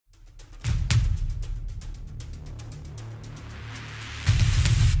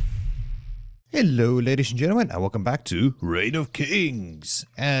Hello ladies and gentlemen, and welcome back to Reign of Kings,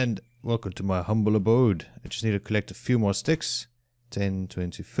 and welcome to my humble abode. I just need to collect a few more sticks, 10,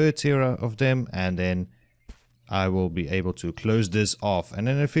 20, 30 of them, and then I will be able to close this off. And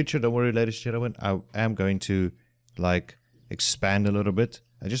in the future, don't worry ladies and gentlemen, I am going to like expand a little bit.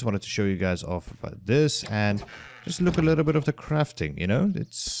 I just wanted to show you guys off about this and just look a little bit of the crafting, you know.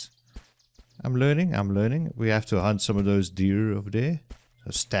 I'm learning. We have to hunt some of those deer over there.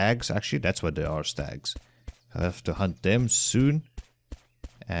 Stags, actually, that's what they are, stags. I have to hunt them soon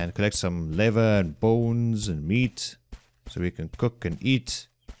and collect some liver and bones and meat so we can cook and eat.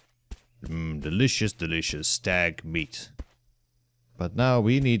 Delicious, delicious stag meat. But now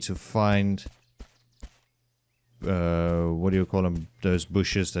we need to find, what do you call them, those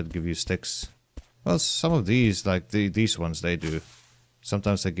bushes that give you sticks. Well, some of these, like these ones, they do.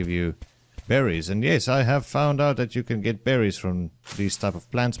 Sometimes they give you berries, and yes, I have found out that you can get berries from these type of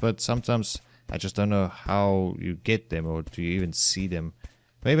plants, but sometimes I just don't know how you get them, or do you even see them.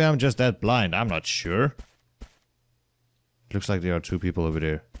 Maybe I'm just that blind, I'm not sure. Looks like there are two people over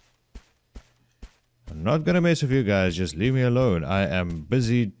there. I'm not gonna mess with you guys, just leave me alone. I am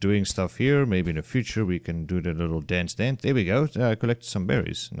busy doing stuff here. Maybe in the future we can do the little dance. There we go. I collected some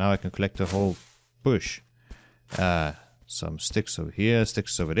berries. Now I can collect the whole bush. Some sticks over here,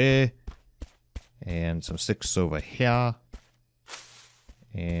 sticks over there. And some sticks over here.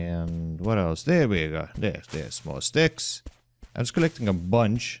 And what else? There we go. There's more sticks. I'm just collecting a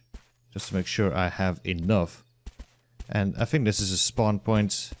bunch just to make sure I have enough. And I think this is a spawn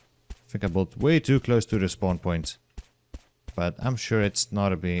point. I think I built way too close to the spawn point. But I'm sure it's not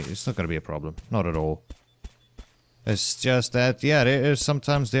gonna be a problem. Not at all. It's just that, yeah,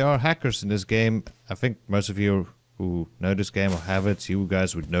 sometimes there are hackers in this game. I think most of you who know this game or have it, you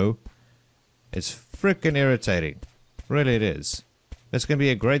guys would know. It's freaking irritating. Really it is. It's gonna be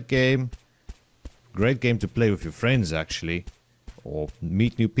a great game. Great game to play with your friends, actually. Or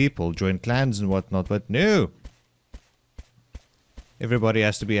meet new people, join clans and whatnot, but no! Everybody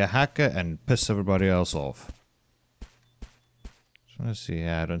has to be a hacker and piss everybody else off. So let's see,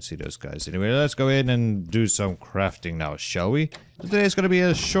 yeah, I don't see those guys. Anyway, let's go in and do some crafting now, shall we? Today is gonna be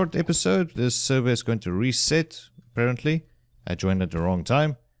a short episode. This server is going to reset, apparently. I joined at the wrong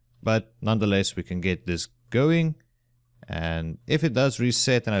time. But nonetheless, we can get this going. And if it does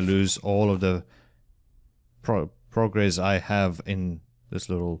reset and I lose all of the progress I have in this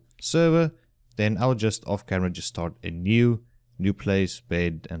little server, then I'll just off camera just start a new place,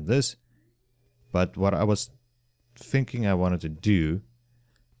 bed, and this. But what I was thinking I wanted to do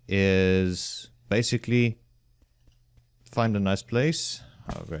is basically find a nice place.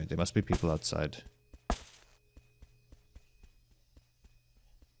 Oh great, there must be people outside.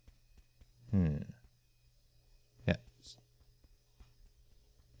 Yeah.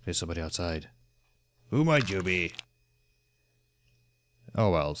 There's somebody outside. Who might you be?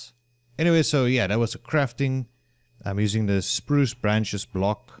 Oh wells. Anyway, so yeah, that was a crafting. I'm using the spruce branches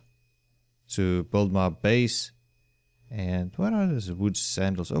block to build my base. And what are those wood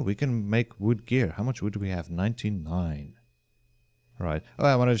sandals? Oh, we can make wood gear. How much wood do we have? 99. Right. Oh,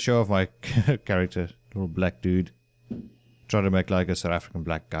 I wanted to show off my character. Little black dude. Try to make like a South African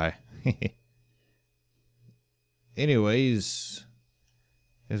black guy. Anyways,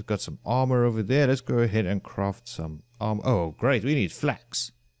 he's got some armor over there. Let's go ahead and craft some armor. Oh, great. We need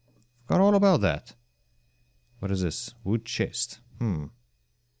flax. Forgot all about that. What is this? Wood chest.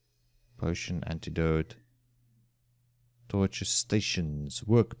 Potion, antidote. Torches, stations,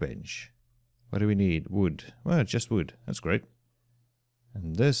 workbench. What do we need? Wood. Well, just wood. That's great.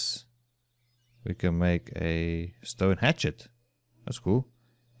 And this, we can make a stone hatchet. That's cool.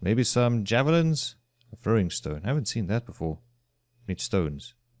 Maybe some javelins. A throwing stone. I haven't seen that before. Need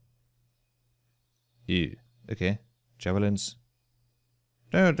stones. Ew. Okay. Javelins.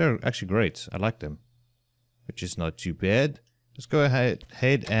 They're actually great. I like them. Which is not too bad. Let's go ahead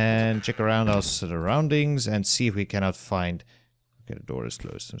and check around our surroundings and see if we cannot find... Okay, the door is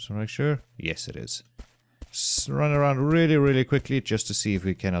closed. Just want to make sure. Yes, it is. Just run around really quickly just to see if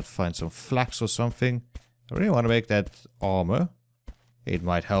we cannot find some flax or something. I really want to make that armor. It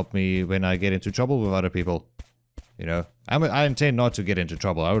might help me when I get into trouble with other people. You know, I intend not to get into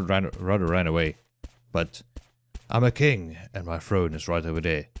trouble. I would rather run away. But I'm a king, and my throne is right over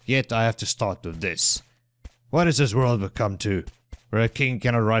there. Yet I have to start with this. What has this world become to, where a king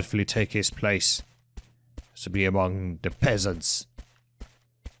cannot rightfully take his place? To be among the peasants.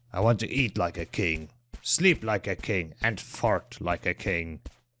 I want to eat like a king, sleep like a king, and fart like a king.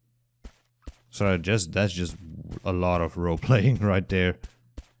 So that's just a lot of role-playing right there.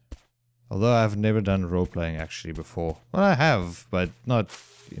 Although I've never done role-playing actually before. Well, I have, but not,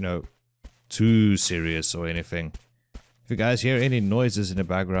 you know, too serious or anything. If you guys hear any noises in the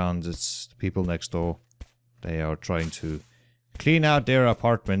background, it's the people next door. They are trying to clean out their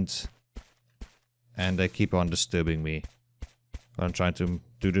apartment. And they keep on disturbing me. I'm trying to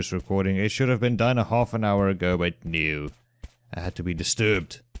do this recording. It should have been done a half an hour ago, but no. I had to be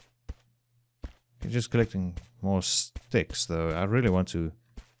disturbed. I'm just collecting more sticks, though. I really want to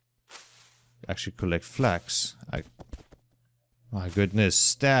actually collect flax. My goodness,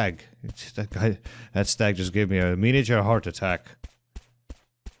 stag. That stag just gave me a miniature heart attack.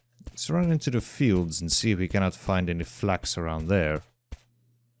 Let's run into the fields and see if we cannot find any flax around there.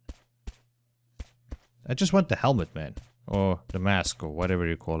 I just want the helmet, man. Or the mask, or whatever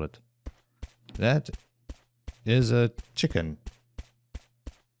you call it. That is a chicken.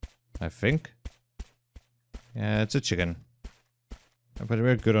 I think. Yeah, it's a chicken. But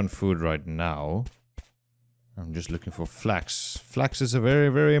we're good on food right now. I'm just looking for flax. Flax is a very,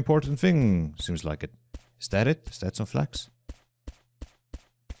 very important thing. Seems like it. Is that it? Is that some flax?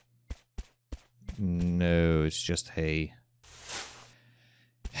 No, it's just hay.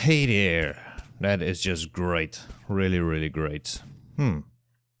 Hey there. That is just great. Really, really great.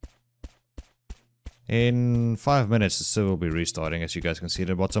 In 5 minutes, the server will be restarting. As you guys can see at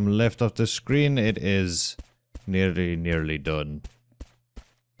the bottom left of the screen, it is nearly done.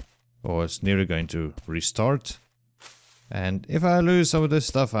 Or it's nearly going to restart. And if I lose some of this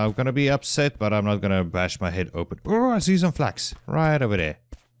stuff, I'm gonna be upset, but I'm not gonna bash my head open. Oh, I see some flax right over there.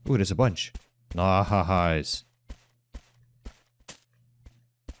 Ooh, there's a bunch. Nice.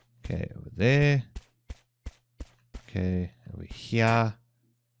 Okay, over there. Okay, over here.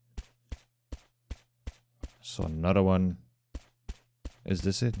 So another one. Is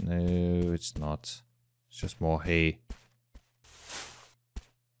this it? No, it's not. It's just more hay.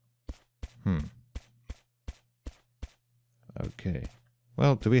 Okay.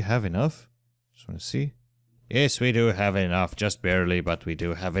 Well, do we have enough? Just want to see. Yes, we do have enough. Just barely, but we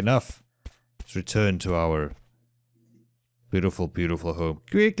do have enough. Let's return to our beautiful, beautiful home.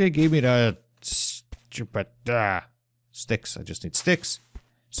 Quickly give me that stupid sticks. I just need sticks.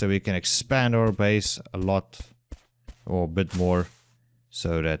 So we can expand our base a lot. Or a bit more.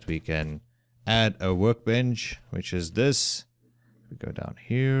 So that we can add a workbench. Which is this. We go down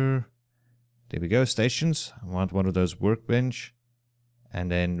here. There we go. Stations. I want one of those workbench.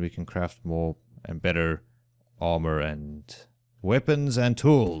 And then we can craft more and better armor and weapons and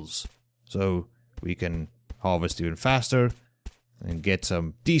tools. So we can harvest even faster and get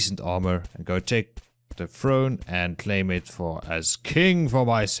some decent armor and go take the throne and claim it for as king for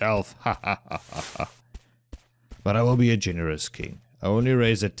myself. Ha ha ha ha ha. But I will be a generous king. I only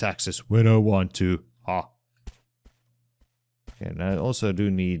raise the taxes when I want to. Ha. Okay, and I also do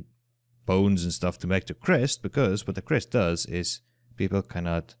need bones and stuff to make the crest, because what the crest does is people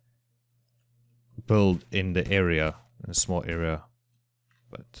cannot build in the area, in a small area.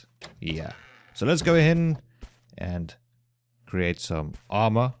 But yeah. So let's go ahead and create some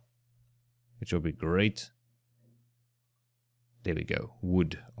armor, which will be great. There we go.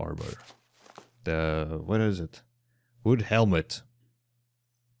 Wood armor. What is it? Wood helmet.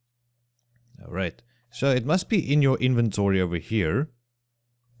 Alright. So it must be in your inventory over here.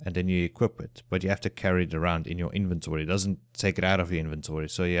 And then you equip it. But you have to carry it around in your inventory. It doesn't take it out of your inventory.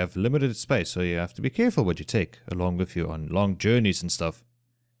 So you have limited space. So you have to be careful what you take along with you on long journeys and stuff.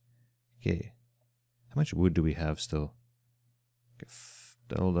 Okay. How much wood do we have still? Okay,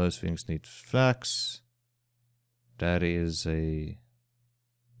 all those things need flax. That is a...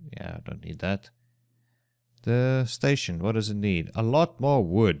 Yeah, I don't need that. The station, what does it need? A lot more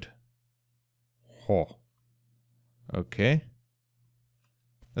wood. Oh. Okay.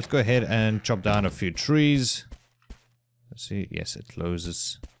 Let's go ahead and chop down a few trees. Let's see. Yes, it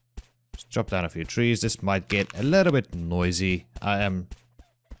closes. Let's chop down a few trees. This might get a little bit noisy. I am...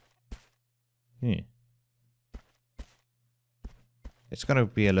 It's gonna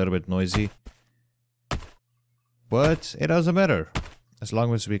be a little bit noisy. But it doesn't matter. As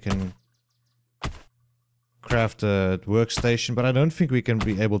long as we can craft a workstation. But I don't think we can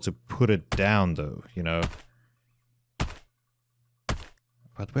be able to put it down though, you know.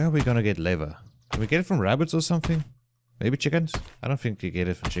 But where are we gonna get leather? Can we get it from rabbits or something? Maybe chickens? I don't think you get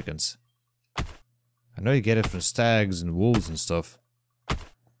it from chickens. I know you get it from stags and wolves and stuff.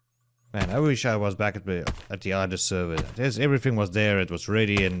 Man, I wish I was back at the other server. Everything was there, it was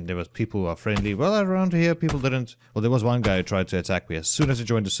ready, and there was people who are friendly. Well, around here, people didn't... Well, there was one guy who tried to attack me. As soon as I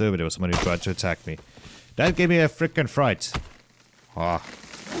joined the server, there was somebody who tried to attack me. That gave me a frickin' fright. Ah.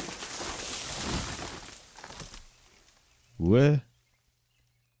 Where?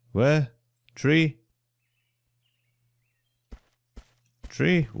 Where? Tree?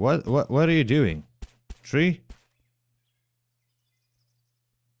 Tree? What are you doing? Tree?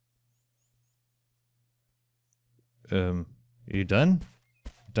 You done?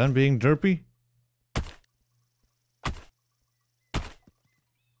 Done being derpy?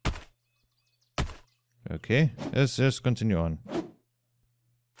 Okay, let's just continue on.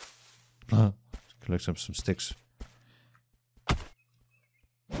 Collect some sticks.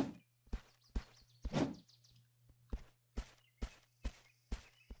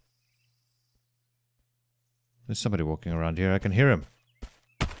 There's somebody walking around here. I can hear him.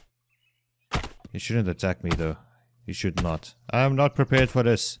 He shouldn't attack me though. He should not. I am not prepared for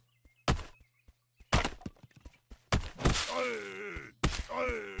this.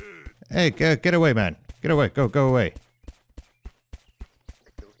 Hey, get away, man. Get away. Go away.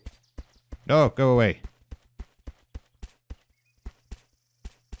 No, go away.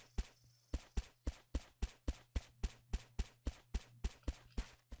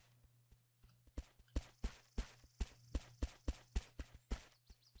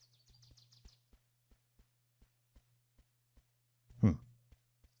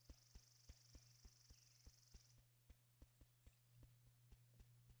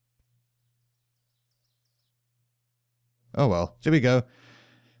 Oh well, there we go.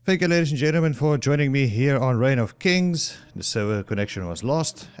 Thank you, ladies and gentlemen, for joining me here on Reign of Kings. The server connection was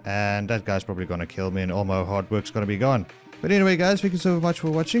lost, and that guy's probably gonna kill me, and all my hard work's gonna be gone. But anyway, guys, thank you so much for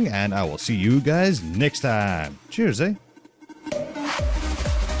watching, and I will see you guys next time. Cheers, eh?